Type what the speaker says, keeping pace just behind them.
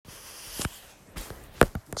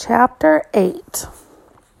Chapter 8.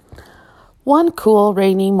 One cool,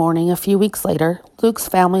 rainy morning a few weeks later, Luke's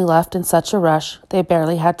family left in such a rush they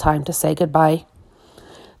barely had time to say goodbye.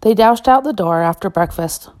 They dashed out the door after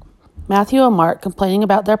breakfast. Matthew and Mark complaining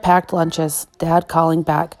about their packed lunches, Dad calling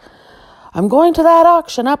back, "I'm going to that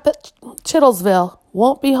auction up at Chittlesville.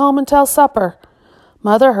 Won't be home until supper."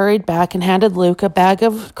 Mother hurried back and handed Luke a bag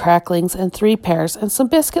of cracklings and 3 pears and some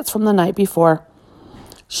biscuits from the night before.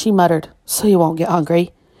 She muttered, "So you won't get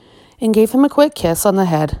hungry," and gave him a quick kiss on the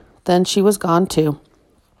head. Then she was gone too.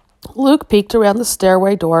 Luke peeked around the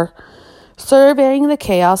stairway door, surveying the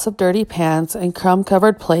chaos of dirty pans and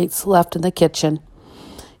crumb-covered plates left in the kitchen.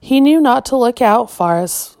 He knew not to look out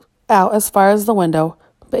as far as the window,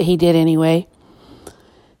 but he did anyway.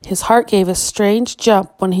 His heart gave a strange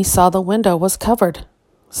jump when he saw the window was covered.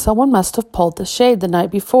 Someone must have pulled the shade the night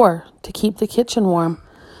before to keep the kitchen warm,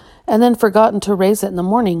 and then forgotten to raise it in the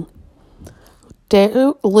morning.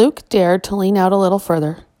 Luke dared to lean out a little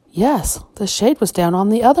further. Yes, the shade was down on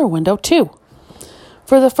the other window, too.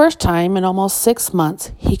 For the first time in almost 6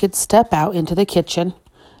 months, he could step out into the kitchen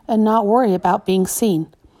and not worry about being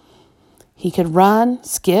seen. He could run,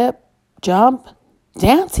 skip, jump,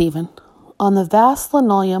 dance even, on the vast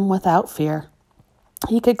linoleum without fear.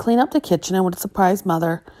 He could clean up the kitchen and would surprise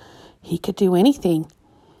Mother. He could do anything.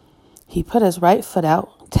 He put his right foot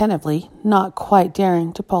out tentatively, not quite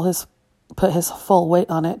daring to put his full weight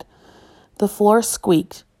on it. The floor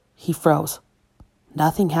squeaked. He froze.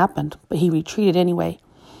 Nothing happened, but he retreated anyway.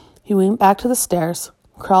 He went back to the stairs,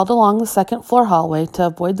 crawled along the second-floor hallway to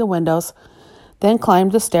avoid the windows, then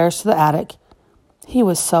climbed the stairs to the attic. He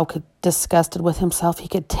was so disgusted with himself he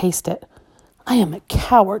could taste it. "I am a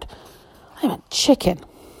coward. I am a chicken.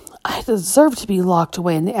 I deserve to be locked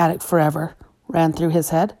away in the attic forever," ran through his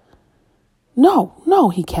head. No,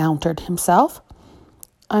 he countered himself.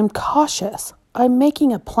 "I'm cautious. I'm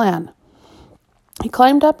making a plan." He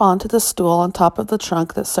climbed up onto the stool on top of the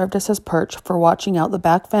trunk that served as his perch for watching out the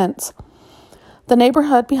back fence. The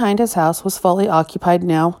neighborhood behind his house was fully occupied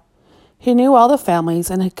now. He knew all the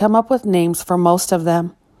families and had come up with names for most of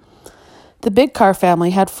them. The Big Car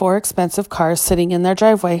family had 4 expensive cars sitting in their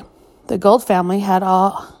driveway. The Gold family had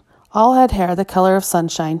all had hair the color of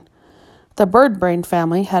sunshine. The Bird Brain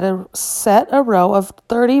family had set a row of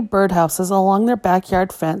 30 birdhouses along their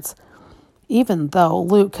backyard fence, even though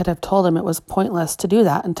Luke could have told him it was pointless to do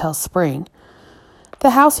that until spring.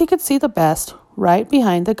 The house he could see the best, right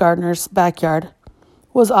behind the gardener's backyard,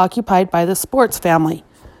 was occupied by the Sports family.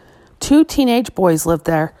 2 teenage boys lived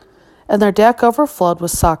there, and their deck overflowed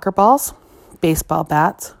with soccer balls, baseball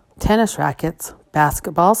bats, tennis rackets,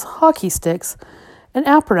 basketballs, hockey sticks, and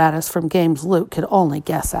apparatus from games Luke could only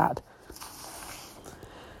guess at.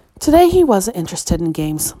 Today he wasn't interested in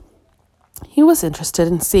games. He was interested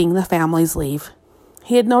in seeing the families leave.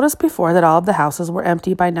 He had noticed before that all of the houses were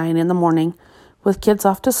empty by 9 in the morning, with kids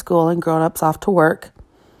off to school and grown-ups off to work.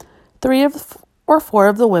 3 or 4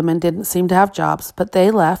 of the women didn't seem to have jobs, but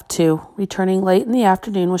they left too, returning late in the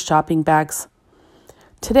afternoon with shopping bags.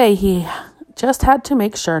 Today he just had to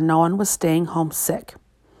make sure no one was staying home sick.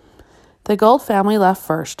 The Gold family left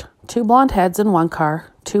first, 2 blonde heads in one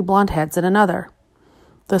car, 2 blonde heads in another.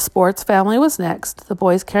 The Sports family was next, the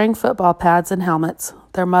boys carrying football pads and helmets,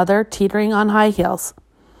 their mother teetering on high heels.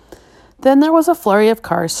 Then there was a flurry of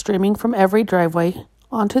cars streaming from every driveway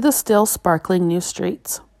onto the still sparkling new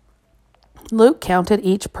streets. Luke counted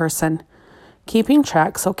each person, keeping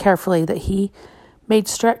track so carefully that he made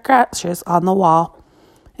scratches on the wall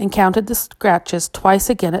and counted the scratches twice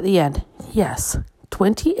again at the end. Yes,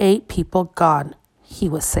 28 people gone. He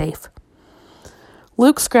was safe.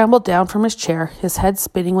 Luke scrambled down from his chair, his head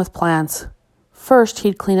spinning with plans. First,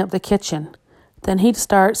 he'd clean up the kitchen. Then he'd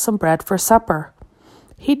start some bread for supper.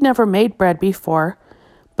 He'd never made bread before,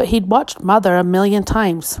 but he'd watched Mother a million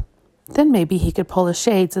times. Then maybe he could pull the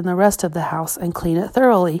shades in the rest of the house and clean it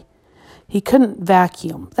thoroughly. He couldn't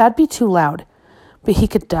vacuum. That'd be too loud. But he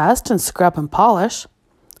could dust and scrub and polish.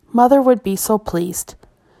 Mother would be so pleased.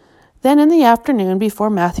 Then in the afternoon, before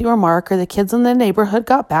Matthew or Mark or the kids in the neighborhood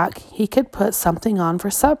got back, he could put something on for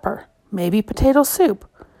supper, maybe potato soup.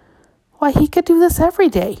 Why, he could do this every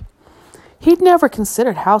day. He'd never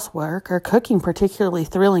considered housework or cooking particularly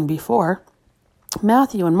thrilling before.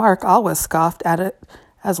 Matthew and Mark always scoffed at it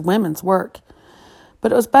as women's work.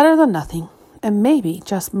 But it was better than nothing, and maybe,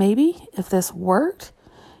 just maybe, if this worked,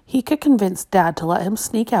 he could convince Dad to let him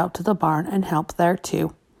sneak out to the barn and help there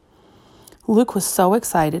too. Luke was so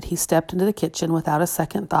excited he stepped into the kitchen without a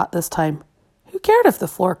second thought this time. Who cared if the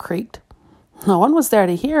floor creaked? No one was there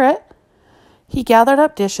to hear it. He gathered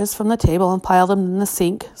up dishes from the table and piled them in the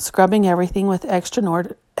sink, scrubbing everything with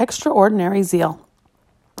extraordinary zeal.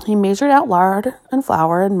 He measured out lard and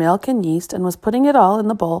flour and milk and yeast and was putting it all in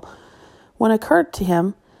the bowl when it occurred to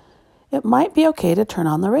him it might be okay to turn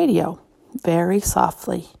on the radio, very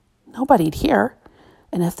softly. Nobody'd hear,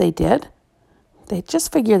 and if they did, they'd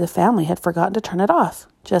just figure the family had forgotten to turn it off,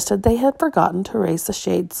 just as they had forgotten to raise the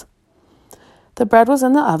shades. The bread was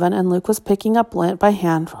in the oven, and Luke was picking up lint by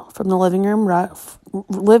hand from the living room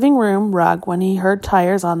rug when he heard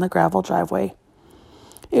tires on the gravel driveway.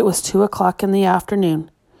 It was 2:00 in the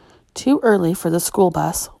afternoon, too early for the school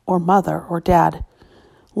bus, or mother, or dad.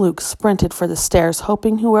 Luke sprinted for the stairs,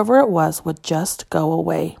 hoping whoever it was would just go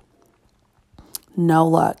away. No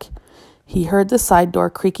luck. He heard the side door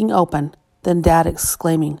creaking open, then Dad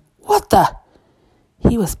exclaiming, "What the?"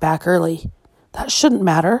 He was back early. That shouldn't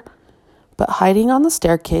matter. But hiding on the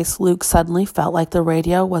staircase, Luke suddenly felt like the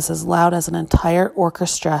radio was as loud as an entire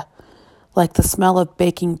orchestra, like the smell of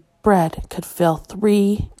baking bread could fill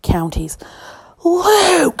 3 counties.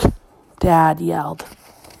 "Luke!" Dad yelled.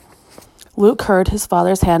 Luke heard his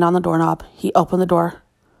father's hand on the doorknob. He opened the door.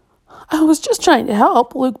 "I was just trying to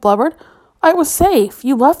help," Luke blubbered. "I was safe.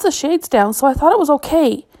 You left the shades down, so I thought it was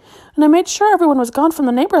okay. And I made sure everyone was gone from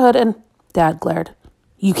the neighborhood and—" Dad glared.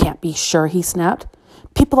 "You can't be sure," he snapped.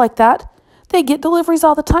 "People like that, they get deliveries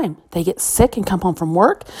all the time. They get sick and come home from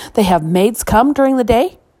work. They have maids come during the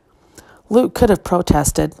day." Luke could have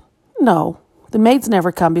protested. No, the maids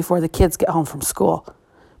never come before the kids get home from school.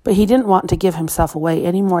 But he didn't want to give himself away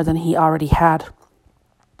any more than he already had.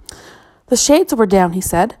 "The shades were down," he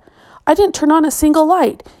said. "I didn't turn on a single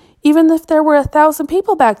light. Even if there were 1,000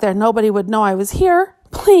 people back there, nobody would know I was here.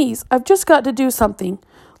 Please, I've just got to do something.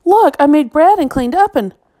 Look, I made bread and cleaned up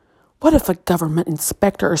and—" What if a government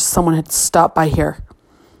inspector or someone had stopped by here?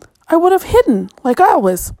 "I would have hidden, like I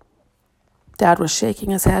always." Dad was shaking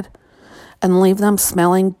his head. "And leave them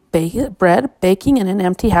smelling bread baking in an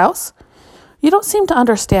empty house? You don't seem to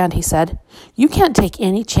understand," he said. "You can't take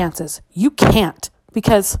any chances. You can't,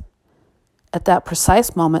 because—" At that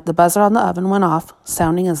precise moment, the buzzer on the oven went off,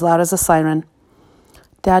 sounding as loud as a siren.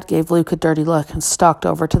 Dad gave Luke a dirty look and stalked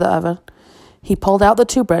over to the oven. He pulled out the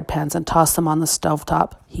 2 bread pans and tossed them on the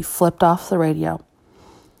stovetop. He flipped off the radio.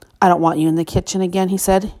 "I don't want you in the kitchen again," he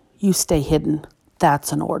said. "You stay hidden.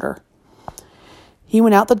 That's an order." He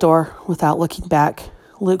went out the door without looking back.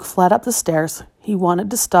 Luke fled up the stairs. He wanted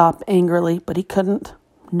to stop angrily, but he couldn't.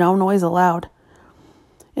 No noise allowed.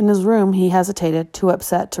 In his room, he hesitated, too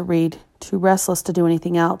upset to read, too restless to do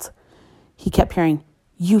anything else. He kept hearing,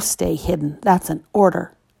 "You stay hidden. That's an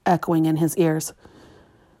order," echoing in his ears.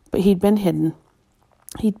 But he'd been hidden.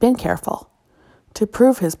 He'd been careful. To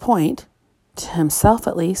prove his point, to himself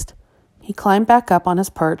at least, he climbed back up on his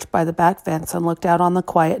perch by the back fence and looked out on the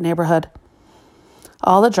quiet neighborhood.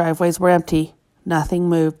 All the driveways were empty. Nothing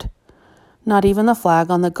moved. Not even the flag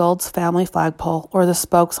on the Gold's family flagpole or the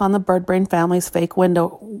spokes on the Birdbrain family's fake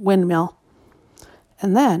windmill.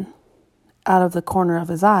 And then, out of the corner of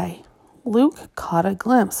his eye, Luke caught a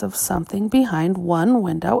glimpse of something behind one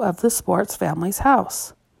window of the Sports family's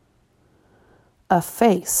house. A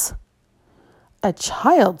face. A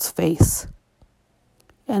child's face.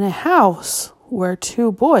 In a house where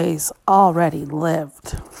 2 boys already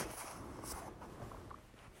lived.